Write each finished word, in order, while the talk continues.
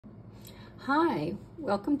Hi,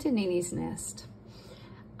 welcome to Nini's Nest.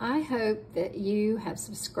 I hope that you have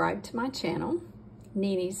subscribed to my channel,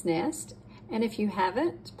 Nini's Nest, and if you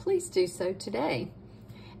haven't, please do so today.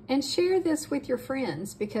 And share this with your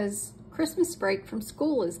friends because Christmas break from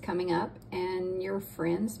school is coming up and your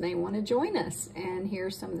friends may want to join us and hear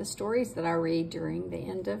some of the stories that I read during the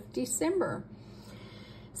end of December.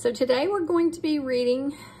 So today we're going to be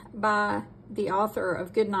reading by the author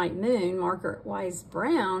of Goodnight Moon, Margaret Wise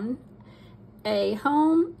Brown, A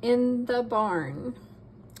Home in the Barn.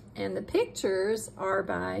 And the pictures are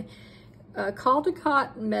by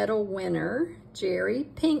Caldecott Medal winner Jerry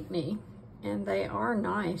Pinkney. And they are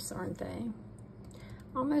nice, aren't they?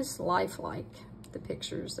 Almost lifelike, the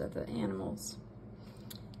pictures of the animals.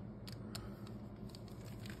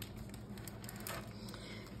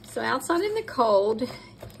 So outside in the cold,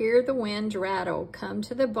 hear the wind rattle. Come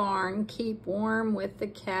to the barn, keep warm with the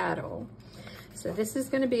cattle. So this is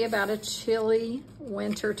going to be about a chilly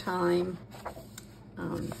winter time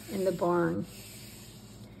in the barn.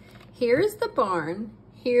 Here is the barn.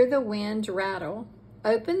 Hear the wind rattle.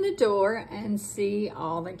 Open the door and see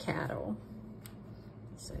all the cattle.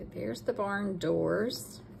 So there's the barn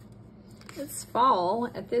doors. It's fall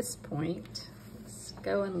at this point. Let's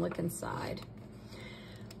go and look inside.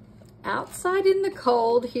 Outside in the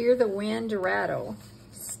cold, hear the wind rattle.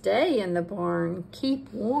 Stay in the barn,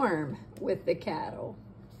 keep warm with the cattle.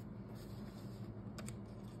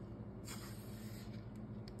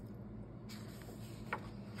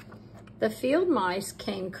 The field mice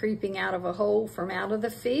came creeping out of a hole from out of the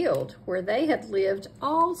field where they had lived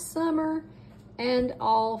all summer and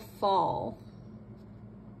all fall.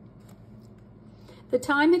 The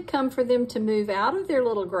time had come for them to move out of their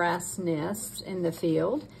little grass nests in the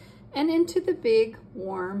field and into the big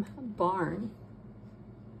warm barn.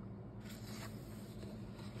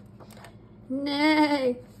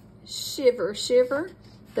 Nay, shiver, shiver,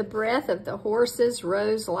 the breath of the horses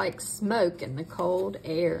rose like smoke in the cold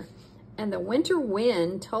air, and the winter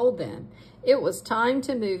wind told them it was time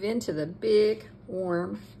to move into the big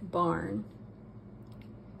warm barn.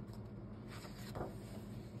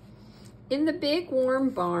 In the big warm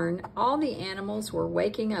barn, all the animals were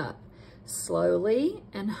waking up, slowly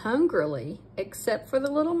and hungrily, except for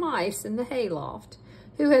the little mice in the hayloft,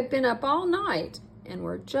 who had been up all night and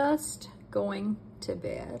were just going to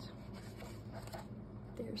bed.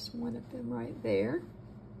 There's one of them right there.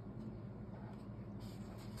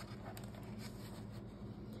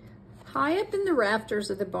 High up in the rafters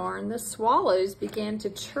of the barn, the swallows began to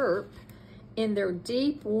chirp in their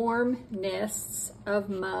deep, warm nests of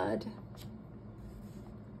mud.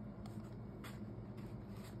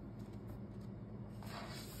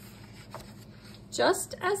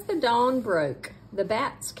 Just as the dawn broke, the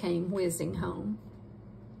bats came whizzing home.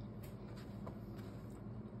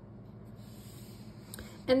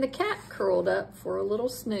 And the cat curled up for a little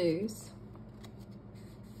snooze.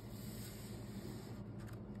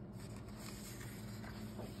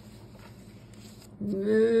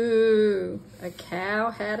 Moo! A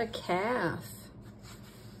cow had a calf.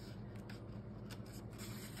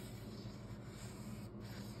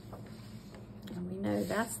 And we know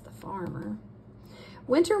that's the farmer.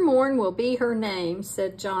 Winter Morn will be her name,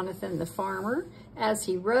 said Jonathan the farmer, as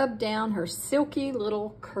he rubbed down her silky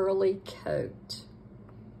little curly coat.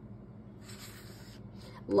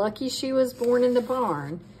 Lucky she was born in the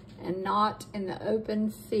barn and not in the open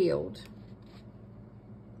field.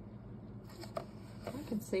 I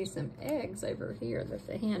can see some eggs over here that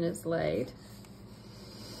the hen has laid.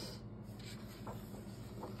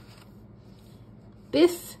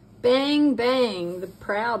 Biff, bang, bang, the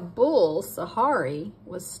proud bull, Sahari,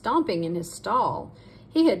 was stomping in his stall.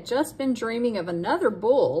 He had just been dreaming of another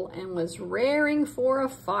bull and was raring for a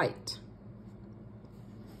fight.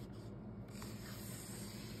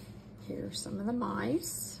 Here's some of the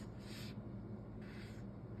mice.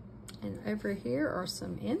 And over here are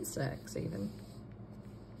some insects even.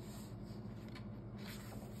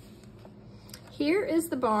 Here is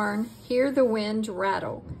the barn, hear the wind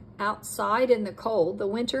rattle. Outside in the cold, the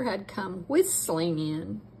winter had come whistling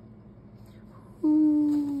in.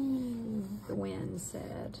 Ooh, the wind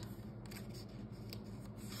said.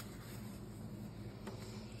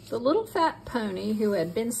 The little fat pony who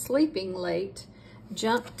had been sleeping late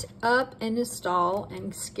jumped up in his stall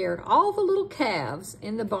and scared all the little calves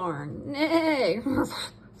in the barn. Nay!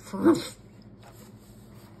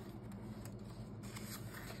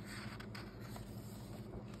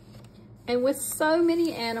 And with so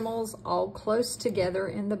many animals all close together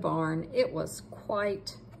in the barn, it was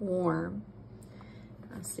quite warm.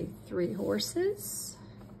 I see 3 horses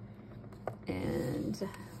and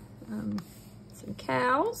some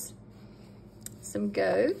cows some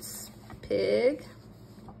goats, pig,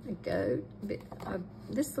 a goat.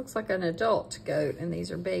 This looks like an adult goat, and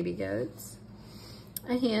these are baby goats.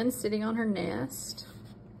 A hen sitting on her nest.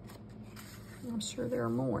 I'm sure there are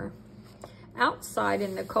more. Outside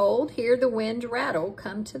in the cold, hear the wind rattle.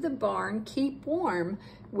 Come to the barn, keep warm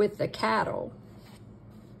with the cattle.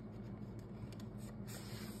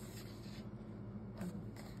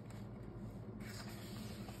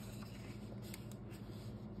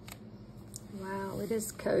 Wow, it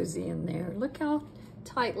is cozy in there. Look how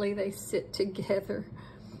tightly they sit together.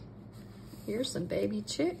 Here's some baby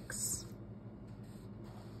chicks.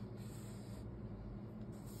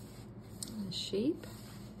 And a sheep.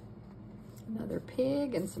 Another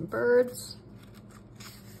pig and some birds.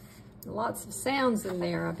 Lots of sounds in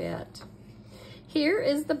there, I bet. Here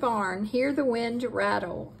is the barn. Hear the wind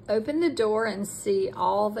rattle. Open the door and see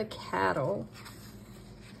all the cattle.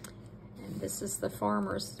 And this is the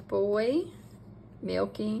farmer's boy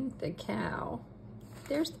milking the cow.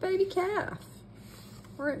 There's the baby calf.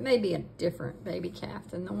 Or it may be a different baby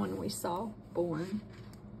calf than the one we saw born.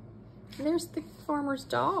 And there's the farmer's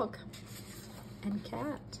dog and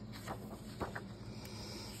cat.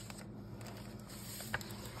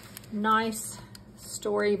 Nice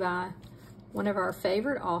story by one of our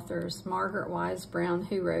favorite authors, Margaret Wise Brown,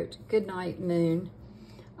 who wrote Goodnight Moon.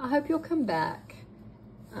 I hope you'll come back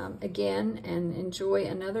again and enjoy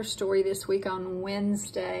another story this week on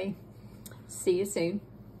Wednesday. See you soon.